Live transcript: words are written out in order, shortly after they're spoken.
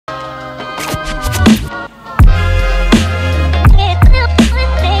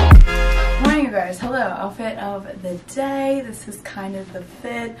outfit of the day. This is kind of the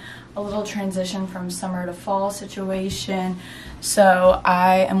fit, a little transition from summer to fall situation. So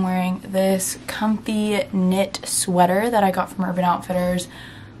I am wearing this comfy knit sweater that I got from Urban Outfitters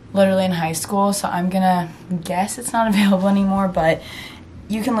literally in high school. So I'm gonna guess it's not available anymore, but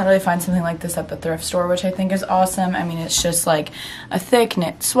you can literally find something like this at the thrift store, which I think is awesome. I mean, it's just like a thick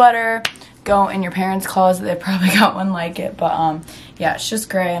knit sweater. Go in your parents' closet, they probably got one like it, but yeah, it's just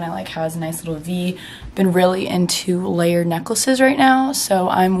gray and I like how it has a nice little V. Been really into layered necklaces right now, so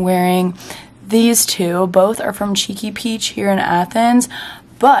I'm wearing these two. Both are from Cheeky Peach here in Athens,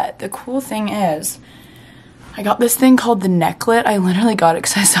 but the cool thing is I got this thing called the Necklet. I literally got it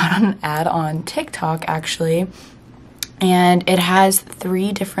because I saw it on an ad on TikTok actually. And it has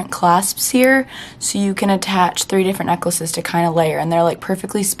 3 different clasps here, so you can attach 3 different necklaces to kind of layer, and they're like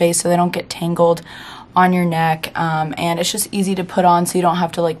perfectly spaced so they don't get tangled on your neck, and it's just easy to put on so you don't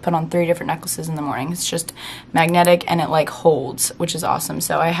have to like put on 3 different necklaces in the morning. It's just magnetic and it like holds, which is awesome.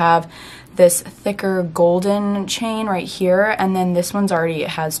 So I have this thicker golden chain right here, and then this one's already, it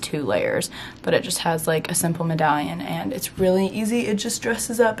has 2 layers, but it just has like a simple medallion, and it's really easy. It just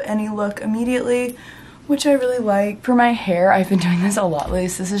dresses up any look immediately, which I really like. For my hair, I've been doing this a lot lately.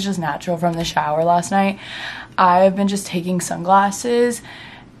 This is just natural from the shower last night. I've been just taking sunglasses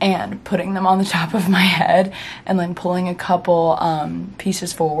and putting them on the top of my head and then pulling a couple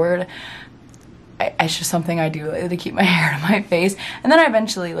pieces forward. It's just something I do to keep my hair out of my face. And then I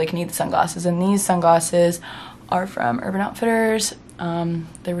eventually like need the sunglasses, and these sunglasses are from Urban Outfitters.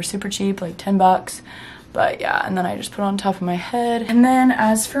 They were super cheap, like 10 bucks. But yeah, and then I just put it on top of my head. And then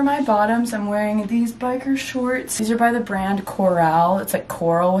as for my bottoms, I'm wearing these biker shorts. These are by the brand Coral. It's like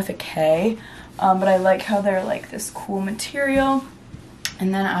coral with a K. But I like how they're like this cool material.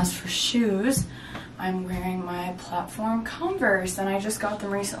 And then as for shoes, I'm wearing my platform Converse, and I just got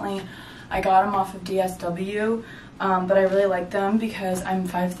them recently. I got them off of DSW, but I really like them because I'm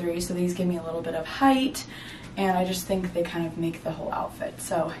 5'3", so these give me a little bit of height, and I just think they kind of make the whole outfit.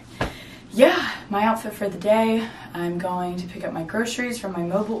 So yeah, my outfit for the day. I'm going to pick up my groceries from my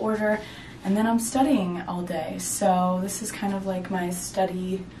mobile order, and then I'm studying all day. So this is kind of like my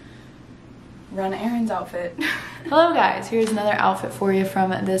study run errands outfit. Hello guys, here's another outfit for you from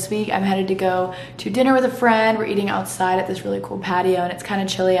this week. I'm headed to go to dinner with a friend. We're eating outside at this really cool patio, and it's kind of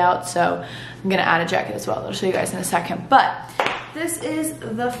chilly out, so I'm gonna add a jacket as well. I'll show you guys in a second. But this is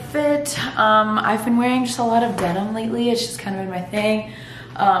the fit. I've been wearing just a lot of denim lately. It's just kind of been my thing.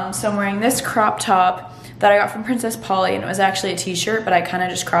 So I'm wearing this crop top that I got from Princess Polly, and it was actually a t-shirt, but I kind of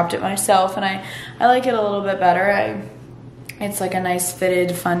just cropped it myself, and I like it a little bit better. It's like a nice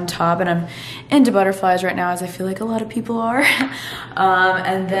fitted fun top, and I'm into butterflies right now, as I feel like a lot of people are.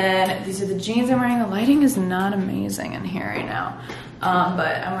 And then these are the jeans I'm wearing. The lighting is not amazing in here right now,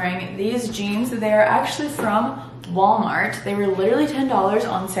 but I'm wearing these jeans. They're actually from Walmart. They were literally $10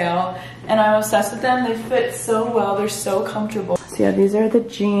 on sale, and I'm obsessed with them. They fit so well. They're so comfortable. So yeah, these are the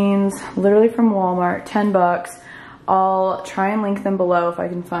jeans, literally from Walmart, 10 bucks. I'll try and link them below if I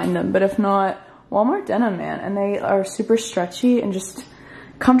can find them, but if not, Walmart denim, man, and they are super stretchy and just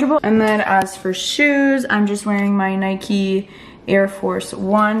comfortable. And then as for shoes, I'm just wearing my Nike Air Force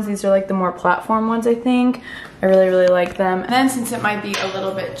Ones. These are like the more platform ones, I think. I really like them. And then since it might be a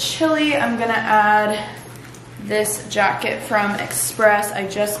little bit chilly, I'm gonna add this jacket from Express. I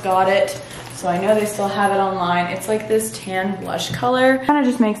just got it, so I know they still have it online. It's like this tan blush color. Kind of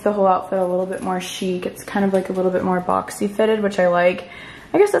just makes the whole outfit a little bit more chic. It's kind of like a little bit more boxy fitted, which I like.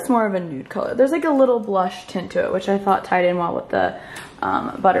 I guess that's more of a nude color. There's like a little blush tint to it, which I thought tied in well with the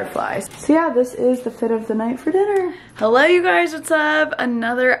butterflies. So yeah, this is the fit of the night for dinner. Hello you guys, what's up?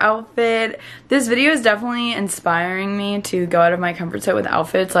 Another outfit. This video is definitely inspiring me to go out of my comfort zone with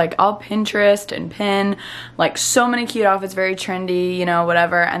outfits. Like, I'll Pinterest and pin like so many cute outfits, very trendy, you know,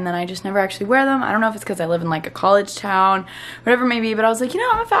 whatever, and then I just never actually wear them. I don't know if it's because I live in like a college town, whatever it may be, but I was like, you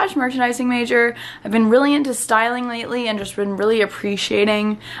know, I'm a fashion merchandising major. I've been really into styling lately and just been really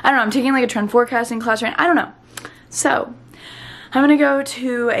appreciating, I don't know, I'm taking like a trend forecasting class right now. I don't know. So I'm gonna go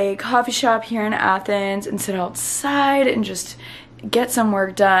to a coffee shop here in Athens and sit outside and just get some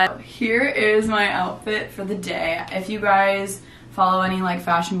work done. Here is my outfit for the day. If you guys follow any like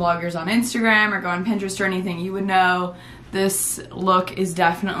fashion bloggers on Instagram or go on Pinterest or anything, you would know this look is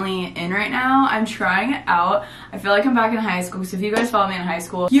definitely in right now. I'm trying it out. I feel like I'm back in high school, so if you guys follow me in high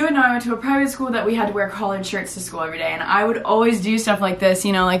school, you would know I went to a private school that we had to wear collared shirts to school every day, and I would always do stuff like this,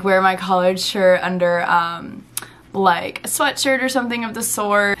 you know, like wear my collared shirt under like a sweatshirt or something of the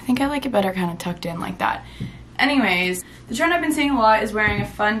sort. I think I like it better kind of tucked in like that. Anyways, the trend I've been seeing a lot is wearing a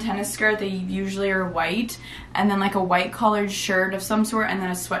fun tennis skirt. They usually are white, and then like a white collared shirt of some sort, and then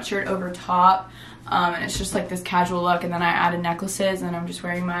a sweatshirt over top. And it's just like this casual look, and then I added necklaces, and I'm just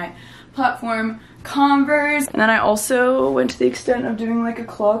wearing my platform Converse. And then I also went to the extent of doing like a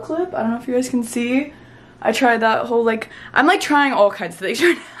claw clip. I don't know if you guys can see. I tried that whole like, I'm like trying all kinds of things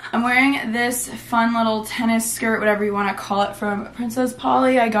right now. I'm wearing this fun little tennis skirt, whatever you want to call it, from Princess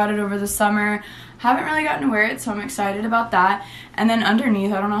Polly. I got it over the summer. Haven't really gotten to wear it, so I'm excited about that. And then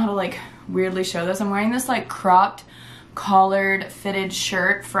underneath, I don't know how to like weirdly show this, I'm wearing this like cropped collared fitted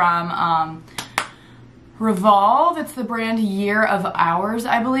shirt from Revolve. It's the brand Year of Ours,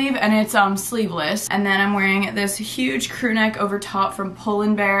 I believe, and it's sleeveless. And then I'm wearing this huge crew neck over top from Pull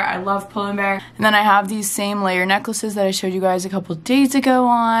 & Bear. I love Pull & Bear. And then I have these same layer necklaces that I showed you guys a couple days ago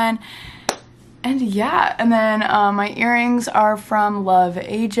on. And yeah, and then my earrings are from Love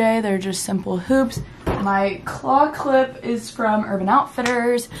AJ. They're just simple hoops. My claw clip is from Urban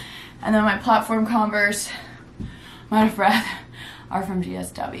Outfitters. And then my platform Converse, I'm out of breath, are from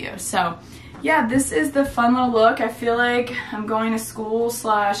GSW. So yeah, this is the fun little look. I feel like I'm going to school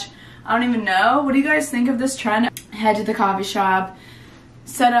slash, I don't even know. What do you guys think of this trend? Head to the coffee shop,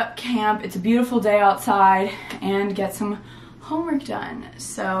 set up camp. It's a beautiful day outside, and get some homework done.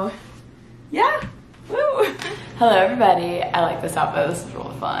 So yeah, woo. Hello everybody, I like this outfit, this is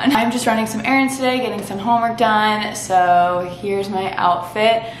really fun. I'm just running some errands today, getting some homework done, so here's my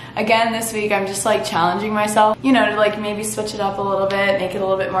outfit. Again, this week I'm just like challenging myself, you know, to like maybe switch it up a little bit, make it a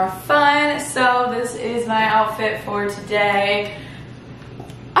little bit more fun. So this is my outfit for today.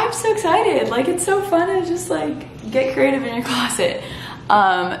 I'm so excited, like it's so fun to just like get creative in your closet.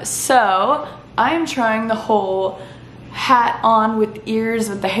 So I'm trying the whole hat on with ears,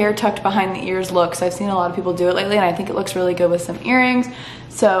 with the hair tucked behind the ears look. So I've seen a lot of people do it lately, and I think it looks really good with some earrings.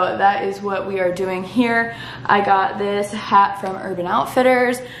 So that is what we are doing here. I got this hat from Urban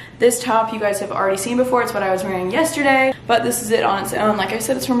Outfitters. This top you guys have already seen before. It's what I was wearing yesterday, but this is it on its own. Like I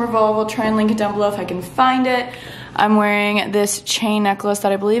said, it's from Revolve. I'll try and link it down below if I can find it. I'm wearing this chain necklace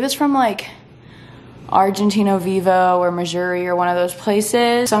that I believe is from like Argentino Vivo or Missouri or one of those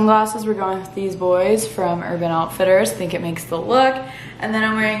places. Sunglasses, we're going with these boys from Urban Outfitters. I think it makes the look. And then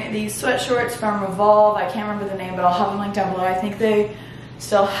I'm wearing these sweat shorts from Revolve. I can't remember the name, but I'll have them linked down below. I think they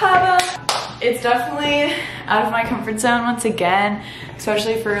still have them. It's definitely out of my comfort zone once again,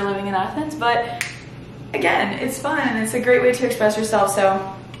 especially for living in Athens, but again, it's fun and it's a great way to express yourself.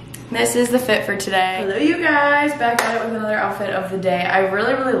 So this is the fit for today. Hello you guys, back at it with another outfit of the day. I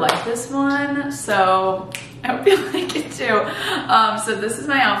really like this one, so I hope you like it too. So this is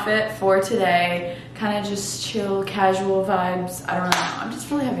my outfit for today. Kind of just chill, casual vibes. I don't really know, I'm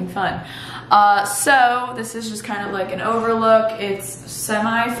just really having fun. So this is just kind of like an overlook. It's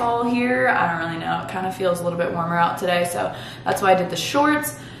semi-fall here. I don't really know, it kind of feels a little bit warmer out today, so that's why I did the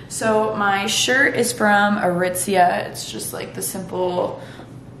shorts. So my shirt is from Aritzia. It's just like the simple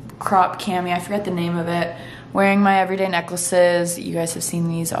crop cami, I forget the name of it. Wearing my everyday necklaces, you guys have seen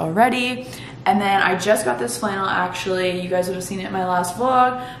these already. And then I just got this flannel, actually, you guys would have seen it in my last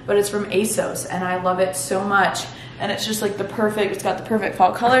vlog, but it's from ASOS and I love it so much. And it's just like the perfect, it's got the perfect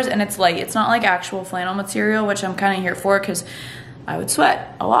fall colors, and it's light. It's not like actual flannel material, which I'm kind of here for because I would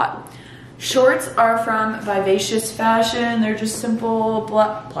sweat a lot. Shorts are from Vivacious Fashion. They're just simple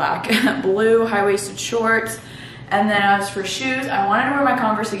blue high-waisted shorts. And then as for shoes, I wanted to wear my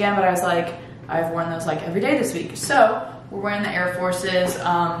Converse again, but I was like, I've worn those like every day this week. So we're wearing the Air Forces.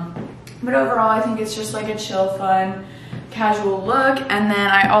 But overall, I think it's just like a chill, fun, casual look. And then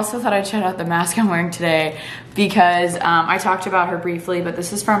I also thought I'd shout out the mask I'm wearing today because I talked about her briefly, but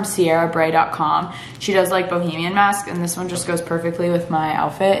this is from SierraBray.com. She does like bohemian masks, and this one just goes perfectly with my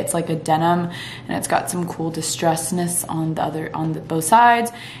outfit. It's like a denim, and it's got some cool distressedness on both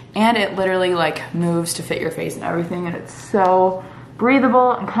sides, and it literally like moves to fit your face and everything, and it's so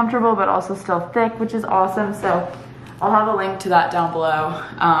breathable and comfortable, but also still thick, which is awesome. So I'll have a link to that down below.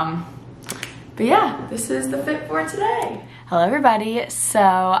 But yeah, this is the fit for today. Hello everybody, so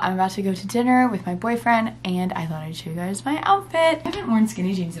I'm about to go to dinner with my boyfriend, and I thought I'd show you guys my outfit. I haven't worn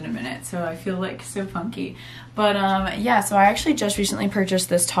skinny jeans in a minute, so I feel like so funky. But yeah, so I actually just recently purchased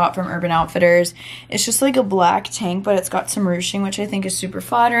this top from Urban Outfitters. It's just like a black tank, but it's got some ruching, which I think is super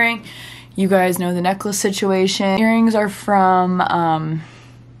flattering. You guys know the necklace situation. Earrings are from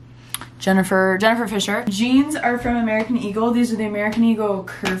Jennifer Fisher. Jeans are from American Eagle. These are the American Eagle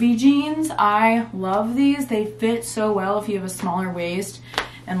curvy jeans. I love these. They fit so well if you have a smaller waist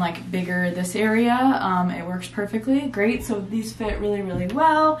and like bigger this area. It works perfectly great. So these fit really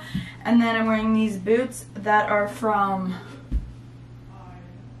well. And then I'm wearing these boots that are from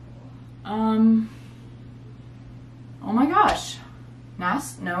oh my gosh,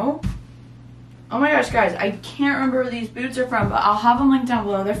 no, Oh my gosh, guys, I can't remember where these boots are from, but I'll have them linked down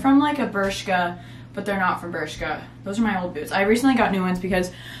below. They're from like a Bershka, but they're not from Bershka. Those are my old boots. I recently got new ones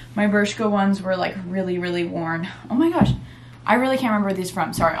because my Bershka ones were like really, really worn. Oh my gosh, I really can't remember where these are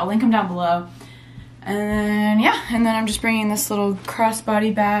from. Sorry, I'll link them down below. And then, yeah, and then I'm just bringing this little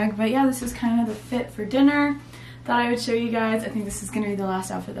crossbody bag. But yeah, this is kind of the fit for dinner. Thought I would show you guys. I think this is gonna be the last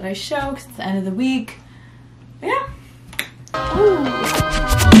outfit that I show because it's the end of the week. But yeah. Ooh.